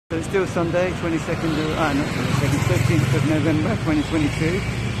So it's still Sunday, 13th of November 2022.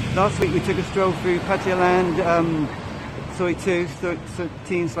 Last week we took a stroll through Patioland, Soi 2,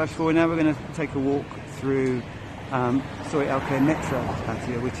 13/4. Now we're going to take a walk through Soi LK Metro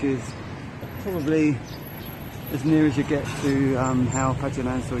patio, which is probably as near as you get to how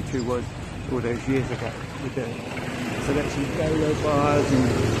Patioland Soi 2 was all those years ago, with the selection of go-go bars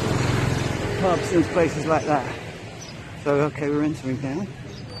and pubs and places like that. So okay, we're entering now.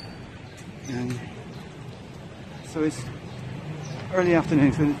 So it's early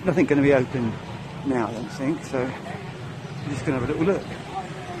afternoon, so there's nothing going to be open now, I don't think. So we're just going to have a little look.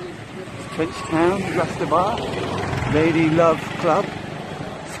 French Town, Rasta Bar, Lady Love Club,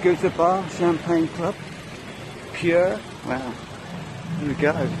 Scooter Bar, Champagne Club, Pure. Wow, here we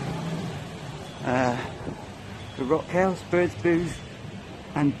go. The Rock House, Birds, Booze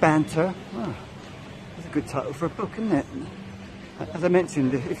and Banter. Oh, that's a good title for a book, isn't it? As I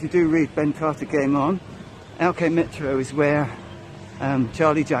mentioned, if you do read Ben Carter Game On, LK Metro is where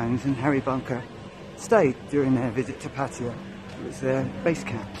Charlie Jones and Harry Bunker stayed during their visit to Patio. It was their base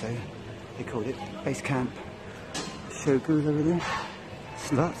camp, they called it base camp. Shogus over there,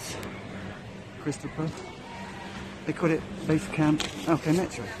 Sluts, Crystal Pub. They called it base camp LK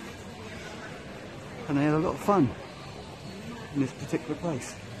Metro. And they had a lot of fun in this particular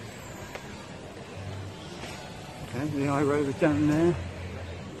place. Okay, the High Road is down there.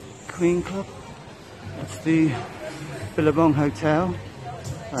 Queen Club. That's the Billabong Hotel.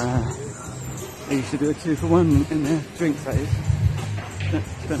 They used to do a 2-for-1 in their drinks, that is.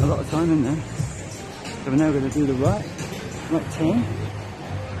 Spent a lot of time in there. So we're now going to do the right turn.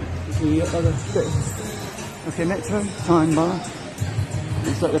 The other bit. Okay, Metro, Time Bar.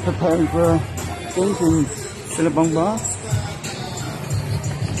 Looks like they're preparing for things in Billabong Bar.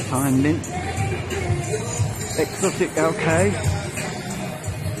 Time Mint. Exotic LK,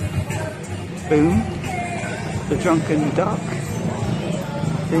 Boom, The Drunken Duck,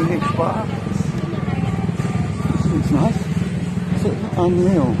 Phoenix Bar. This looks nice. It's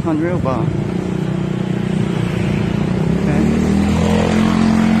Unreal Bar. Okay.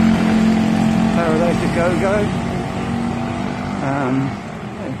 Paradise to Go-Go.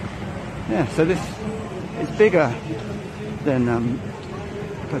 Yeah, so this is bigger than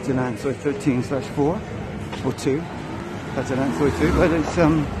Patioland Soi 13/4. Or 2, Patioland Soi 2, but it's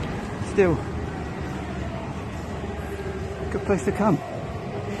still a good place to come.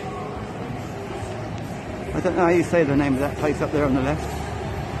 I don't know how you say the name of that place up there on the left,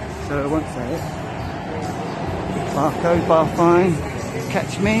 so I won't say it. Bar code, bar fine,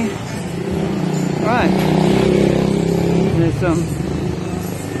 catch me. Right, and there's some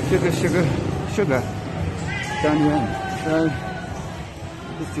sugar down the end. So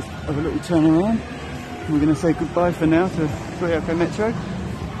let's just have a little turn around. We're going to say goodbye for now to Soi LK Metro.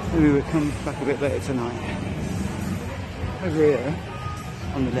 Maybe we'll come back a bit later tonight. Over here,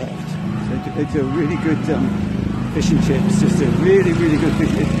 on the left, they do a really good fish and chips. Just a really, really good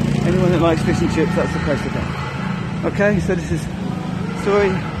fish. Anyone that likes fish and chips, that's the place to go. Okay, so this is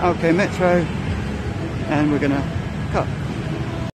Soi LK Metro, and we're going to cut.